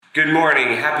Good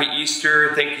morning. Happy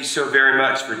Easter. Thank you so very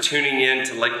much for tuning in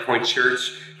to Lake Point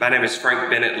Church. My name is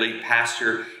Frank Bennett, lead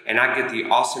pastor, and I get the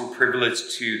awesome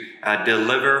privilege to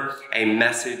deliver a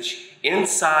message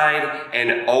inside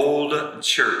an old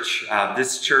church.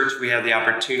 This church, we have the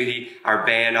opportunity, our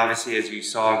band, obviously, as you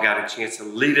saw, got a chance to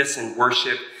lead us in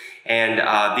worship. And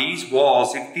these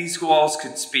walls, if these walls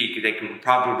could speak, they could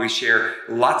probably share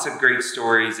lots of great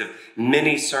stories of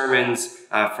many sermons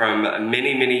from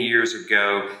many, many years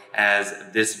ago, as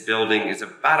this building is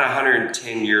about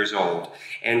 110 years old.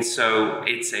 And so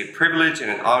it's a privilege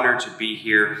and an honor to be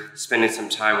here spending some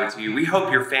time with you. We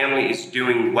hope your family is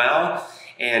doing well.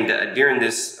 And during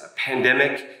this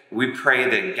pandemic, we pray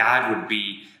that God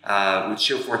would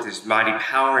show forth his mighty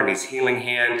power and his healing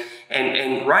hand.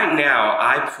 And right now,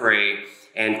 I pray,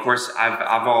 and of course,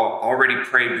 I've already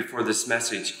prayed before this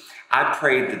message. I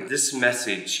pray that this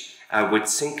message would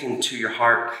sink into your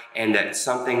heart and that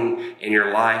something in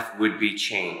your life would be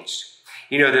changed.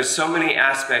 You know, there's so many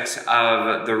aspects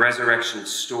of the resurrection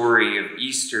story of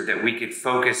Easter that we could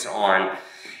focus on.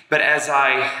 But as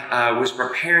I was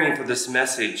preparing for this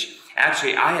message,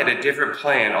 actually, I had a different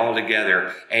plan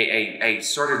altogether, a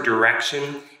sort of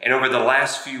direction. And over the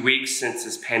last few weeks since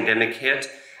this pandemic hit,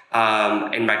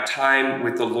 in my time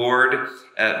with the Lord,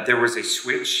 there was a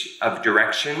switch of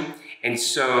direction. And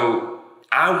so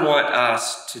I want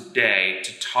us today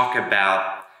to talk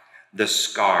about the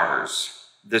scars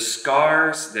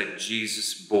that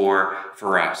Jesus bore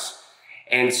for us.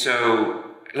 And so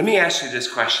let me ask you this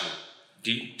question.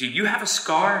 Do you have a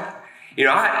scar? You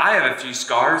know, I have a few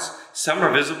scars. Some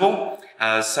are visible,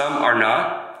 some are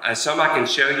not. Some I can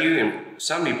show you, and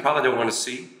some you probably don't want to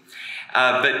see.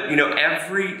 But, you know,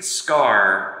 every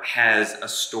scar has a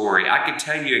story. I could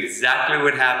tell you exactly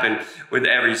what happened with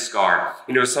every scar.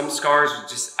 You know, some scars were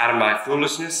just out of my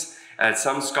foolishness.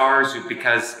 Some scars were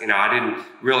because, you know, I didn't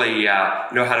really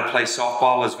know how to play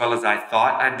softball as well as I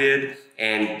thought I did,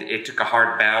 and it took a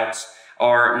hard bounce.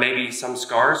 Or maybe some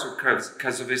scars were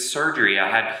because of his surgery I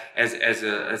had as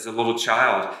a little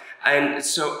child. And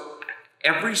so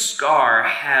every scar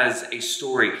has a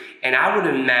story. And I would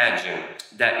imagine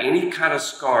that any kind of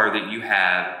scar that you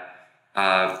have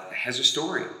has a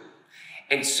story.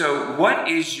 And so what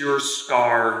is your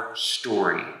scar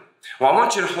story? Well, I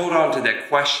want you to hold on to that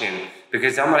question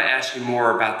because I'm going to ask you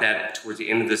more about that towards the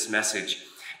end of this message.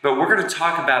 But we're going to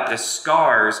talk about the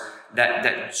scars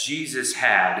that Jesus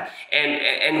had.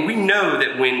 And we know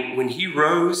that when he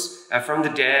rose from the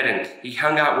dead and he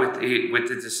hung out with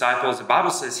the disciples, the Bible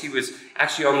says he was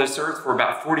actually on this earth for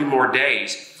about 40 more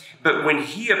days. But when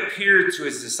he appeared to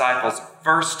his disciples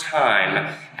first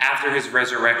time after his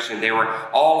resurrection, they were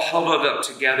all huddled up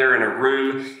together in a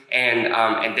room,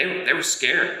 and they were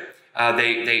scared.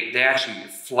 They actually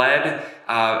fled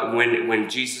when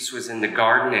Jesus was in the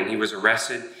garden and he was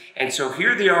arrested. And so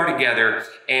here they are together,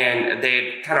 and they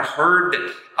had kind of heard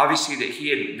that obviously that he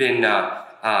had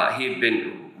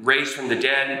been raised from the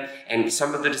dead, and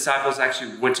some of the disciples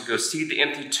actually went to go see the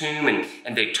empty tomb,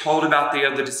 and they told the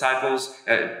other disciples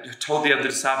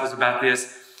about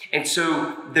this. And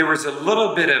so there was a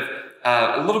little bit of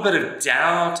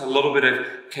doubt, a little bit of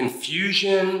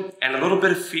confusion, and a little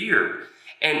bit of fear.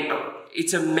 And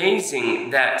it's amazing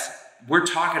that we're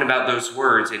talking about those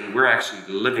words and we're actually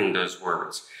living those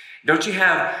words. Don't you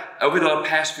have, over the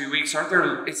past few weeks,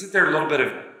 isn't there a little bit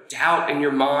of doubt in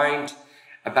your mind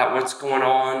about what's going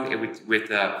on with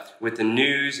the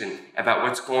news and about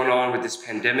what's going on with this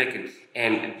pandemic,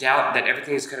 and doubt that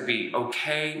everything is going to be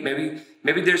okay?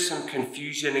 Maybe there's some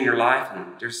confusion in your life,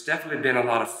 and there's definitely been a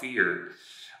lot of fear.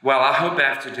 Well, I hope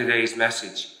after today's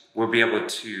message, we'll be able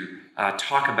to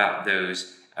talk about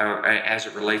those as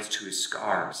it relates to his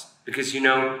scars. Because, you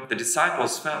know, the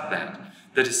disciples felt that.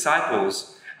 The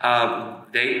disciples,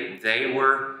 they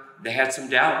had some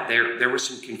doubt. There was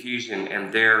some confusion,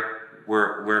 and there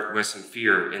was some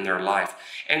fear in their life.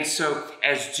 And so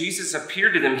as Jesus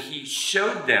appeared to them, he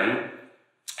showed them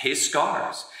his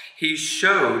scars. He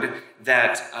showed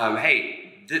that,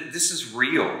 hey, this is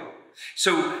real.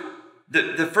 So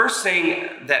the first thing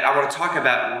that I want to talk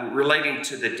about relating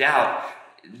to the doubt,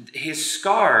 his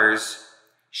scars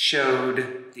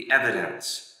showed the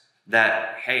evidence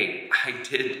that, hey, I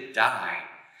did die,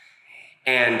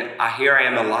 and here I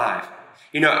am alive.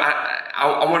 You know,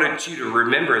 I wanted you to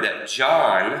remember that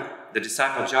John, the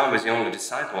disciple John, was the only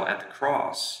disciple at the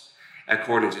cross,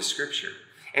 according to Scripture.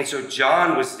 And so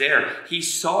John was there. He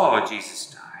saw Jesus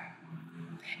die.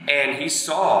 And he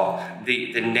saw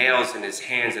the nails in his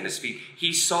hands and his feet.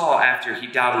 He saw, after he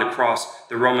died on the cross,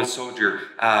 the Roman soldier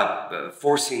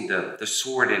forcing the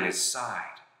sword in his side.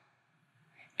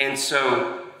 And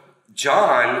so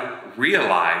John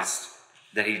realized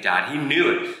that he died. He knew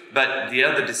it, but the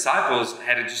other disciples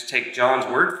had to just take John's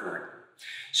word for it.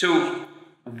 So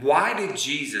why did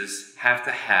Jesus have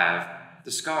to have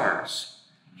the scars?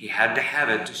 He had to have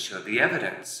it to show the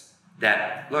evidence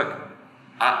that, look,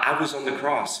 I was on the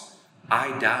cross.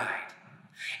 I died.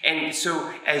 And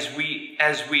so as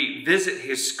we visit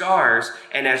his scars,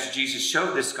 and as Jesus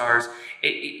showed the scars,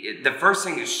 the first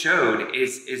thing it showed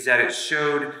is that it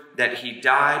showed that he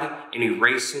died in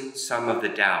erasing some of the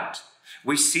doubt.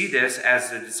 We see this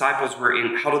as the disciples were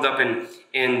huddled up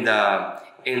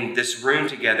in this room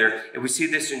together, and we see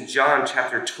this in John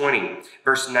chapter 20,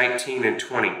 verse 19 and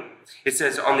 20. It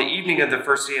says, on the evening of the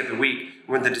first day of the week,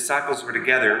 when the disciples were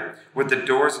together, with the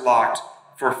doors locked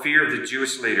for fear of the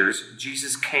Jewish leaders,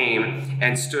 Jesus came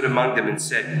and stood among them and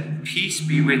said, peace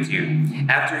be with you.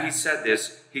 After he said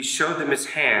this, he showed them his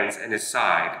hands and his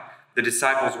side. The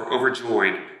disciples were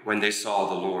overjoyed when they saw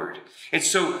the Lord. And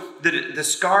so the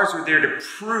scars were there to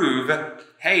prove,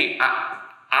 hey,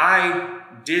 I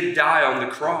did die on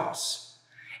the cross.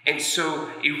 And so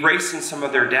erasing some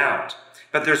of their doubt.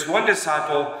 But there's one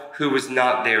disciple who was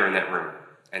not there in that room,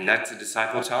 and that's the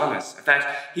disciple Thomas. In fact,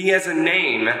 he has a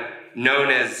name known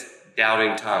as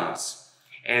Doubting Thomas.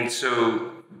 And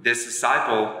so this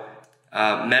disciple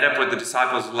met up with the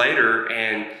disciples later,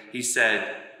 and he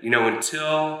said,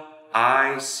 until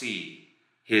I see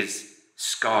his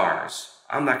scars,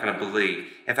 I'm not going to believe.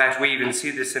 In fact, we even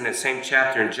see this in the same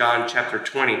chapter in John chapter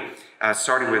 20,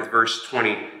 starting with verse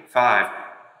 25.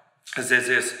 It says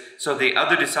this, so the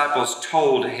other disciples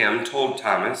told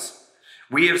Thomas,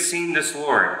 we have seen this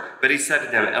Lord. But he said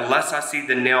to them, unless I see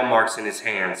the nail marks in his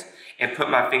hands, and put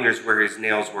my fingers where his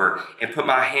nails were, and put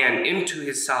my hand into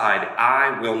his side,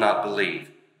 I will not believe.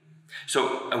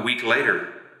 So a week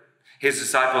later, his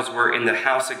disciples were in the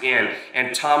house again,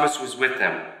 and Thomas was with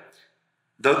them.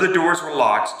 Though the doors were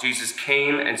locked, Jesus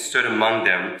came and stood among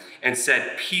them and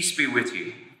said, peace be with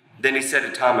you. Then he said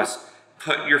to Thomas,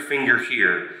 put your finger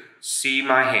here. See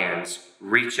my hands,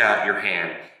 reach out your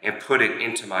hand and put it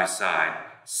into my side.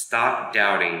 Stop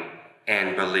doubting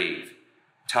and believe.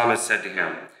 Thomas said to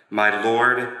him, my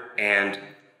Lord and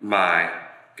my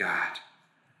God.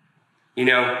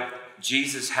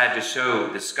 Jesus had to show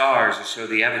the scars to show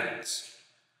the evidence,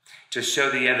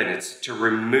 to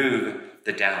remove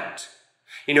the doubt.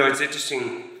 It's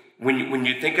interesting when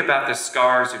you think about the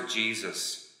scars of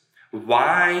Jesus,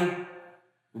 why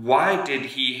did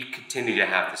he continue to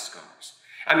have the scars?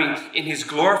 In his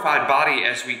glorified body,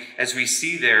 as we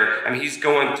see there, he's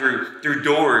going through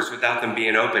doors without them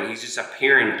being open. He's just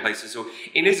appearing places. So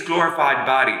in his glorified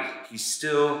body, he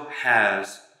still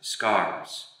has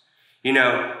scars.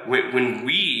 When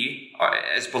we,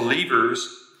 as believers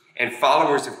and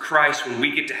followers of Christ, when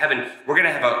we get to heaven, we're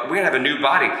gonna have a new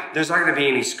body. There's not gonna be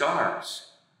any scars.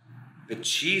 But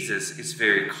Jesus is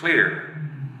very clear.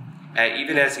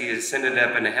 Even as he ascended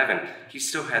up into heaven, he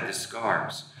still had the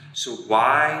scars. So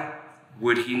why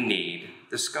would he need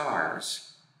the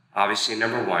scars? Obviously,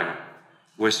 number one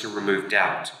was to remove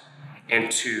doubt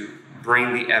and to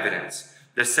bring the evidence.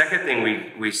 The second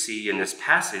thing we see in this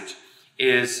passage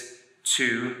is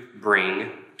to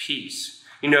bring peace.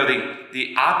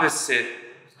 The opposite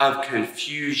of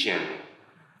confusion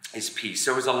is peace.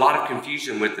 There was a lot of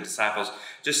confusion with the disciples,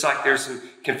 just like there's some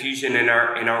confusion in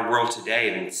our world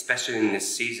today, and especially in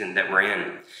this season that we're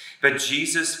in. But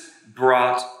Jesus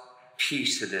brought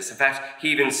peace to this. In fact,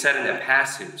 he even said in that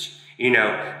passage,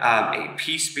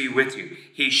 peace be with you.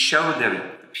 He showed them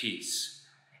the peace,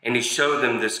 and he showed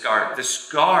them the scar. The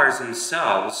scars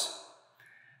themselves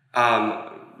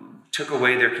took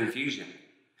away their confusion.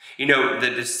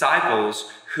 The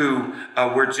disciples who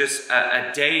were just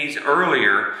days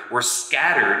earlier were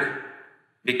scattered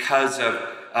because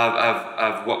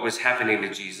of what was happening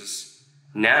to Jesus.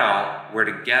 Now we're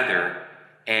together,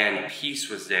 and peace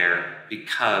was there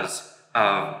because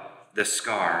of the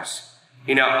scars.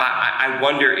 I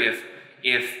wonder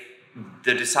if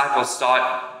the disciples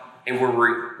thought and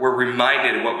were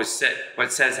reminded of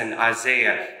what says in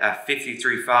Isaiah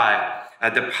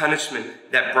 53:5. The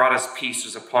punishment that brought us peace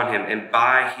was upon him, and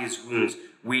by his wounds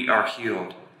we are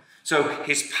healed. So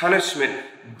his punishment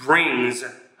brings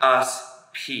us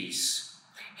peace.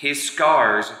 His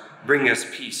scars bring us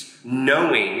peace,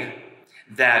 knowing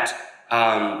that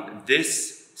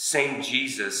this same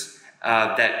Jesus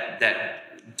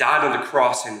that died on the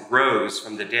cross and rose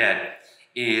from the dead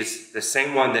is the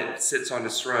same one that sits on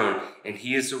his throne, and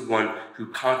he is the one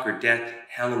who conquered death,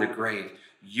 hell, and the grave.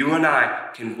 You and I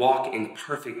can walk in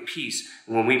perfect peace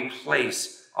when we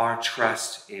place our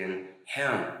trust in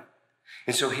him.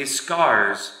 And so his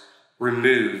scars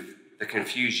remove the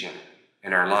confusion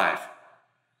in our life.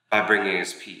 by bringing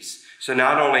us peace. So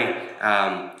not only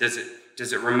does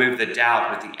it remove the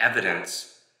doubt with the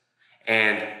evidence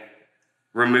and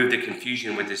remove the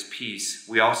confusion with this peace,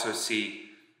 we also see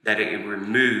that it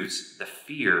removes the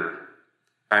fear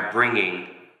by bringing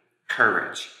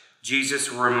courage.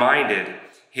 Jesus reminded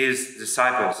his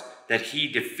disciples that he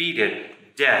defeated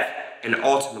death and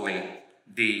ultimately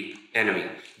the enemy.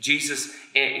 Jesus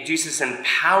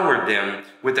empowered them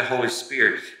with the Holy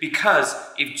Spirit, because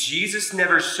if Jesus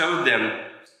never showed them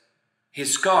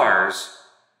his scars,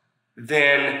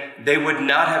 then they would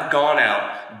not have gone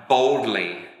out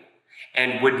boldly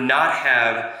and would not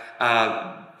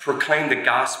have proclaimed the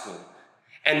gospel.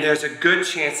 And there's a good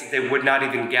chance that they would not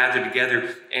even gather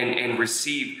together and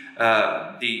receive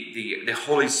the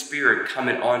Holy Spirit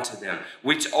coming onto them,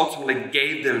 which ultimately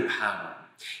gave them power.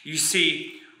 You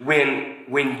see, when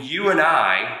you and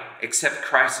I accept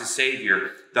Christ as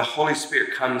Savior, the Holy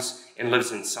Spirit comes and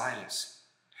lives inside us.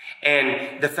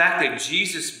 And the fact that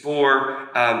Jesus bore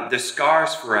the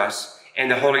scars for us, and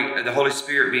the Holy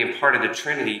Spirit being part of the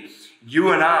Trinity,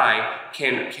 you and I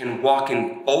can walk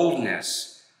in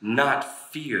boldness,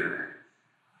 not fear.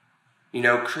 You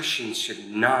know, Christians should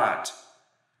not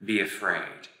be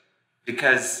afraid,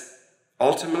 because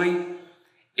ultimately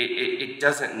it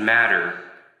doesn't matter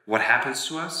what happens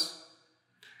to us,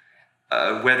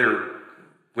 whether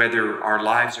our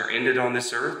lives are ended on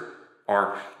this earth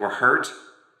or we're hurt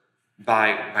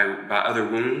by other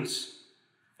wounds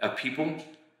of people.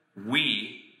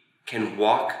 We can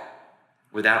walk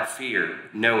without fear,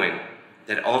 knowing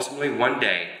that ultimately one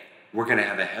day we're going to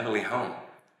have a heavenly home,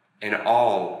 and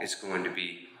all is going to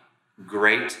be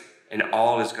great, and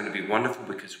all is going to be wonderful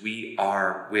because we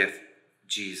are with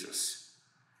Jesus.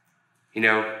 You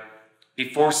know,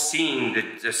 before seeing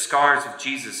the scars of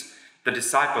Jesus, the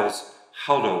disciples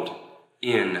huddled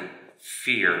in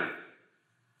fear.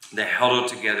 They huddled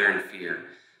together in fear.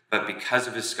 But because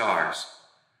of his scars,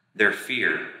 their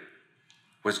fear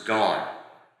was gone,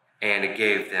 and it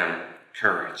gave them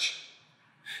courage.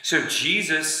 So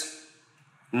Jesus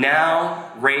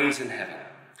now reigns in heaven.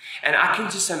 And I can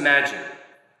just imagine,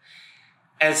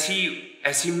 as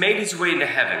he made his way into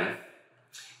heaven,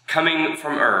 coming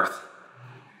from earth,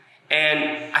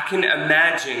 and I can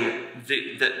imagine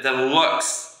the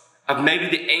looks of maybe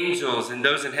the angels and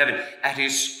those in heaven at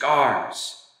his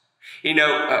scars. You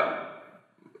know,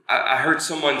 I heard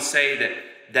someone say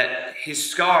that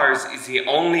his scars is the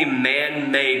only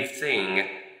man-made thing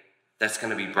that's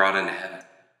going to be brought into heaven.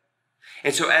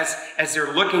 And so as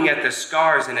they're looking at the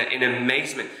scars in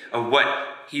amazement of what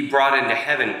he brought into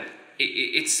heaven,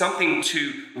 it's something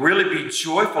to really be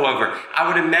joyful over. I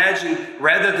would imagine,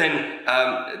 rather than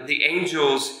the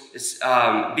angels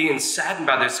being saddened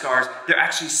by their scars, they're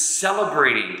actually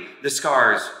celebrating the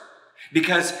scars,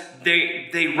 because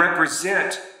they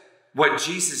represent what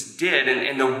Jesus did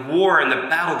and the war and the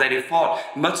battle that he fought,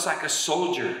 much like a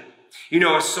soldier. You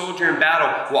know, a soldier in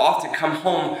battle will often come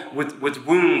home with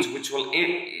wounds, which will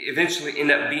eventually end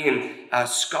up being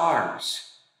scars.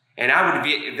 And I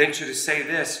would venture to say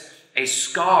this: a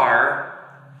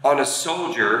scar on a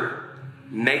soldier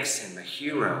makes him a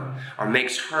hero, or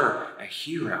makes her a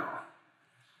hero.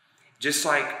 Just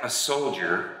like a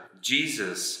soldier,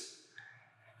 Jesus,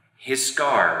 his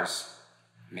scars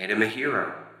made him a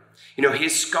hero. You know,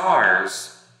 his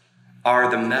scars are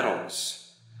the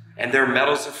medals, and they're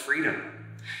medals of freedom.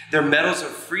 They're medals of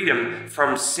freedom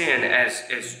from sin,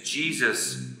 as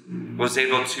Jesus was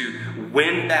able to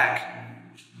win back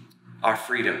our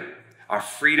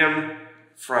freedom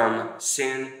from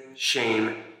sin,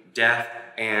 shame, death,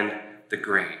 and the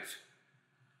grave.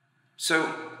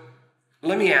 So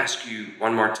let me ask you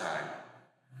one more time,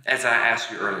 as I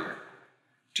asked you earlier,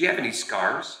 do you have any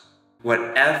scars?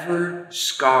 Whatever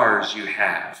scars you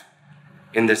have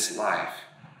in this life,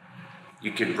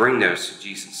 you can bring those to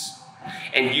Jesus.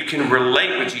 And you can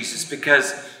relate with Jesus,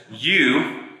 because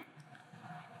you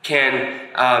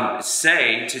can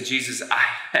say to Jesus, I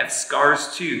have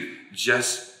scars too,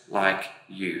 just like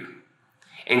you.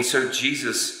 And so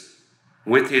Jesus,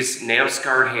 with his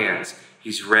nail-scarred hands,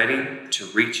 he's ready to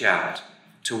reach out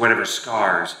to whatever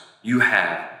scars you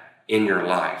have in your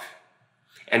life,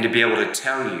 and to be able to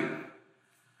tell you,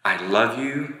 I love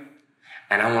you,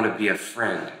 and I want to be a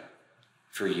friend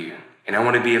for you, and I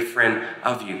want to be a friend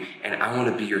of you, and I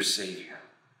want to be your Savior.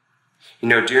 You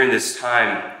know, during this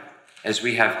time, as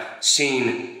we have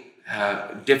seen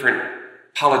different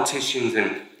politicians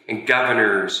and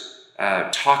governors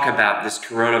talk about this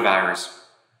coronavirus,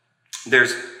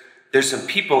 there's some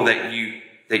people that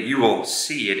you will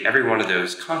see at every one of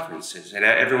those conferences and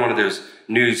at every one of those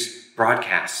news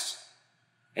broadcasts.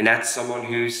 And that's someone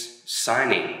who's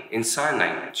signing in sign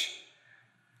language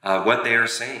what they are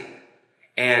saying.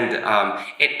 And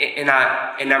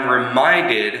I'm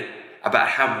reminded about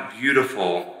how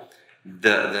beautiful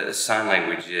the sign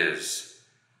language is.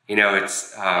 You know,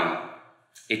 it's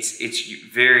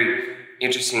very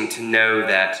interesting to know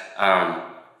that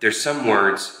there's some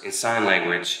words in sign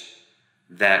language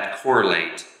that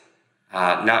correlate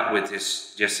not with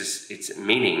its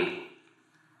meaning,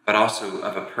 but also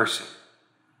of a person.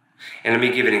 And let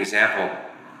me give an example.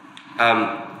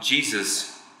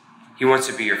 Jesus, he wants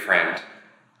to be your friend.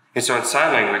 And so in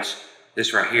sign language,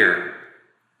 this right here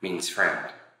means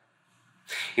friend.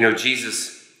 You know,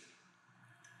 Jesus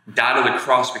died on the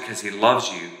cross because he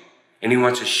loves you, and he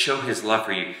wants to show his love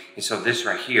for you. And so this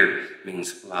right here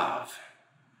means love.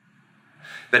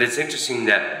 But it's interesting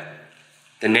that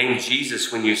the name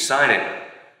Jesus, when you sign it,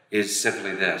 is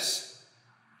simply this,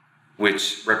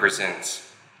 which represents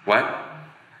what?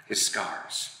 His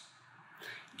scars.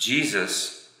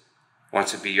 Jesus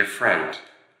wants to be your friend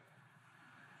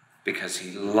because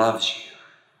he loves you.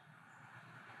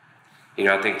 You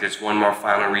know, I think there's one more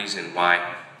final reason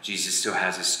why Jesus still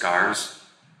has his scars.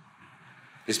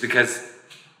 It's because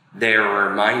they are a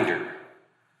reminder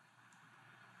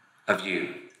of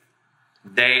you.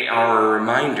 They are a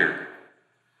reminder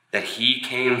that he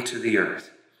came to the earth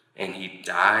and he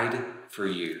died for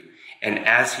you. And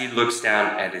as he looks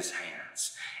down at his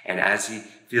hands and as he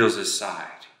feels his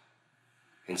side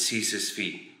and sees his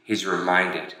feet, he's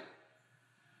reminded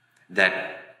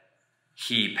that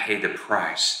he paid the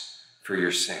price for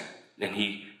your sin. And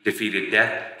he defeated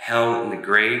death, hell, and the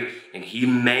grave, and he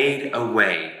made a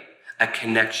way, a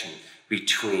connection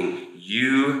between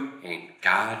you and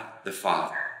God the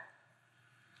Father.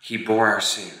 He bore our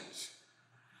sins,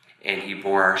 and he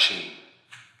bore our shame.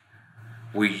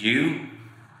 Will you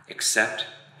accept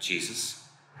Jesus?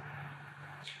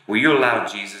 Will you allow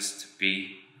Jesus to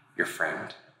be your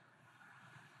friend?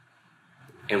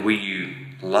 And will you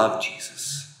love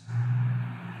Jesus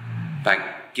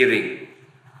by giving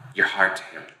your heart to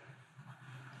him?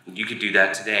 You could do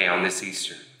that today on this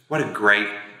Easter. What a great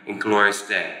and glorious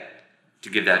day to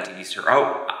give that to Easter.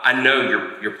 Oh, I know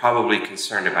you're probably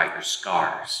concerned about your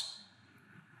scars.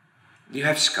 You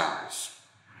have scars,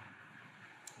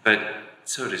 but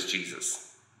so does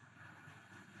Jesus.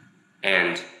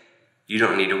 And you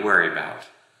don't need to worry about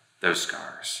those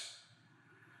scars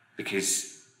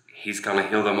because he's going to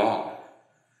heal them all.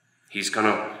 He's going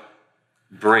to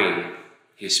bring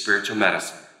his spiritual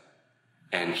medicine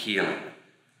and healing.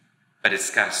 But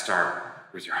it's got to start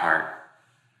with your heart.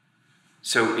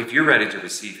 So if you're ready to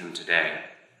receive him today,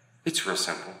 it's real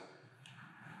simple.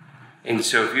 And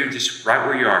so if you're just right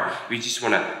where you are, if you just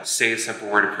want to say a simple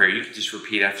word of prayer, you can just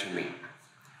repeat after me.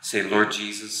 Say, Lord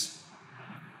Jesus,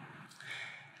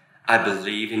 I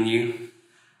believe in you,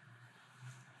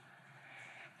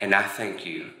 and I thank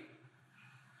you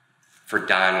for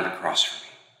dying on the cross for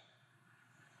me.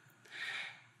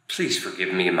 Please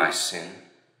forgive me of my sin.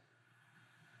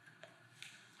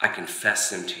 I confess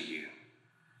them to you.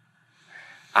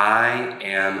 I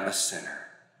am a sinner,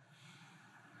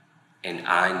 and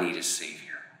I need a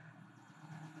Savior.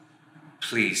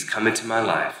 Please come into my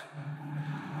life,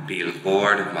 be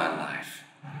Lord of my life,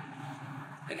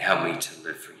 and help me to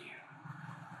live for you.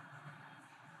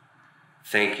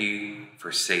 Thank you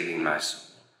for saving my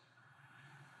soul.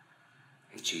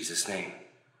 In Jesus' name,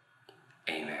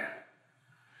 amen.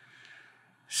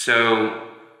 So,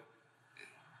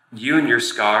 you and your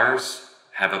scars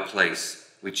have a place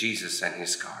with Jesus and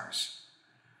his scars.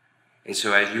 And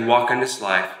so as you walk in this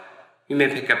life, you may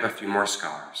pick up a few more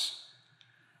scars.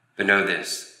 But know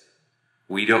this,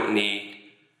 we don't need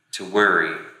to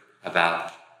worry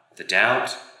about the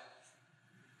doubt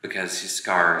because his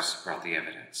scars brought the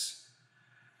evidence.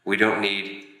 We don't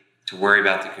need to worry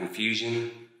about the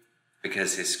confusion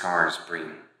because his scars bring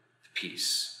the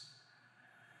peace.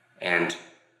 And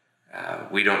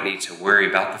we don't need to worry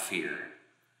about the fear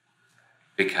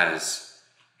because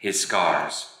his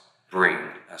scars bring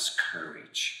us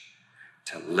courage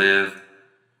to live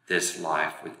this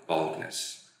life with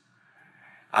boldness.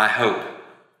 I hope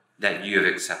that you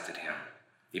have accepted him.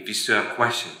 If you still have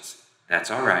questions, that's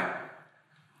all right.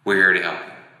 We're here to help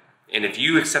you. And if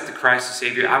you accepted Christ as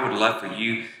Savior, I would love for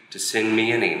you to send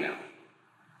me an email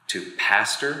to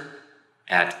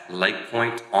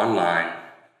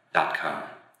pastor@lakepointonline.com.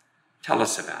 Tell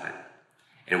us about it,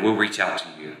 and we'll reach out to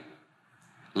you.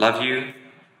 Love you,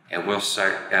 and we'll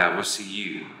see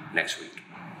you next week.